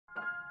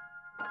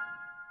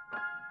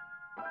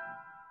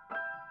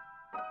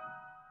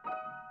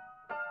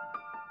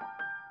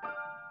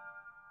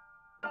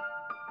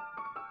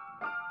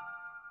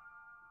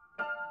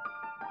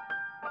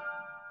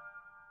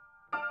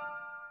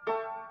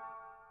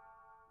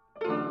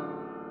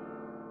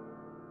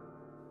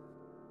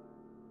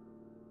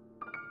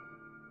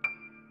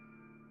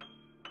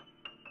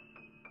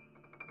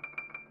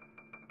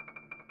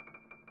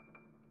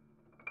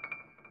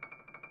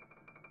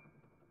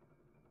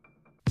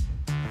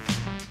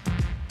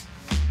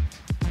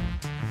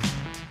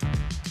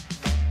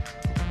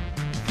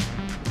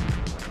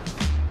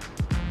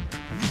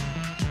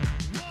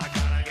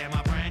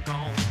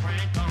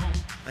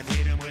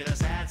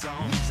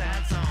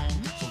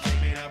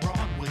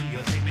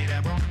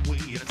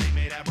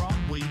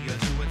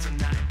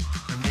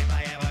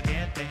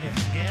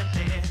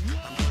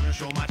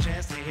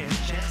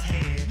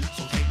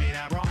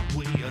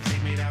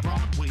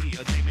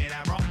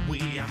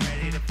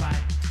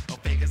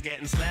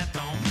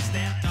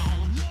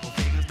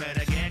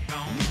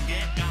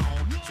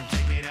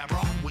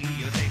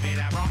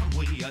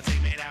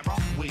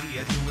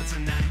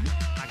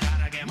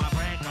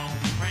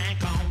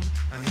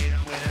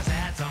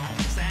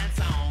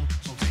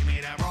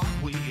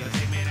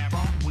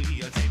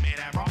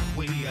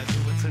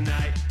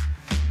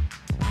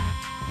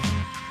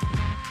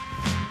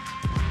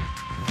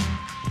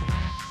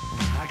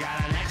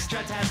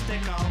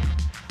fantastical.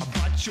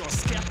 But you're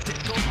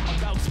skeptical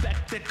about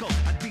spectacle.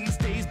 These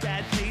days,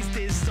 bad taste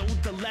is so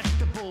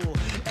delectable,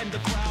 and the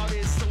crowd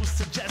is so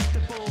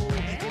suggestible.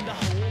 In the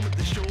home of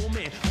the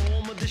showman,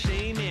 home of the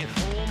shaman,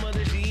 home of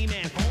the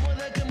G-man, home of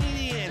the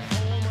comedian,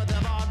 home of the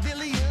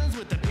vaudevillians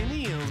with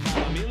opinions by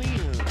the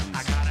millions.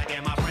 I gotta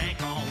get my Frank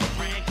home,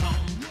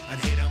 and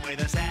hit him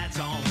with a sad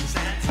song,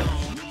 sad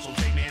song. So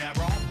take me that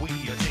Broadway,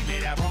 take me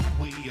that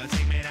Broadway,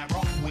 take me that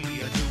Broadway,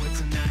 do it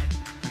tonight.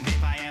 And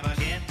if I ever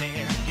get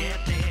there,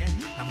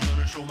 I'm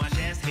gonna show my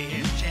chest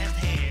hair, chest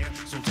hair.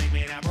 So take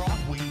me that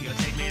Broadway,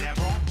 take me that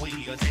Broadway,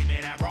 take me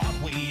that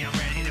Broadway, I'm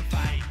ready to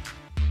fight.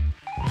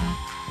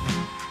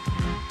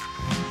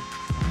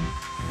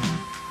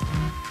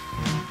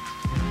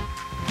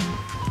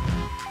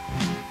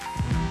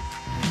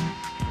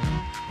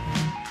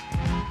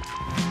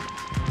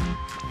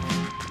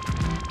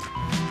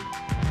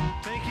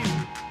 Thank you.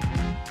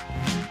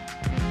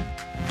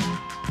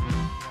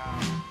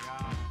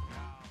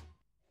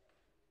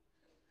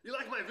 You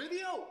like my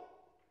video?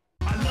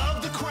 I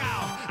love the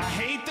crowd, I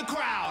hate the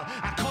crowd,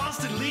 I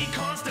constantly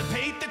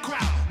constipate the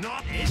crowd.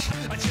 Not ish,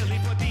 I chili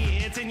put the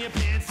ants in your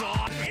pants.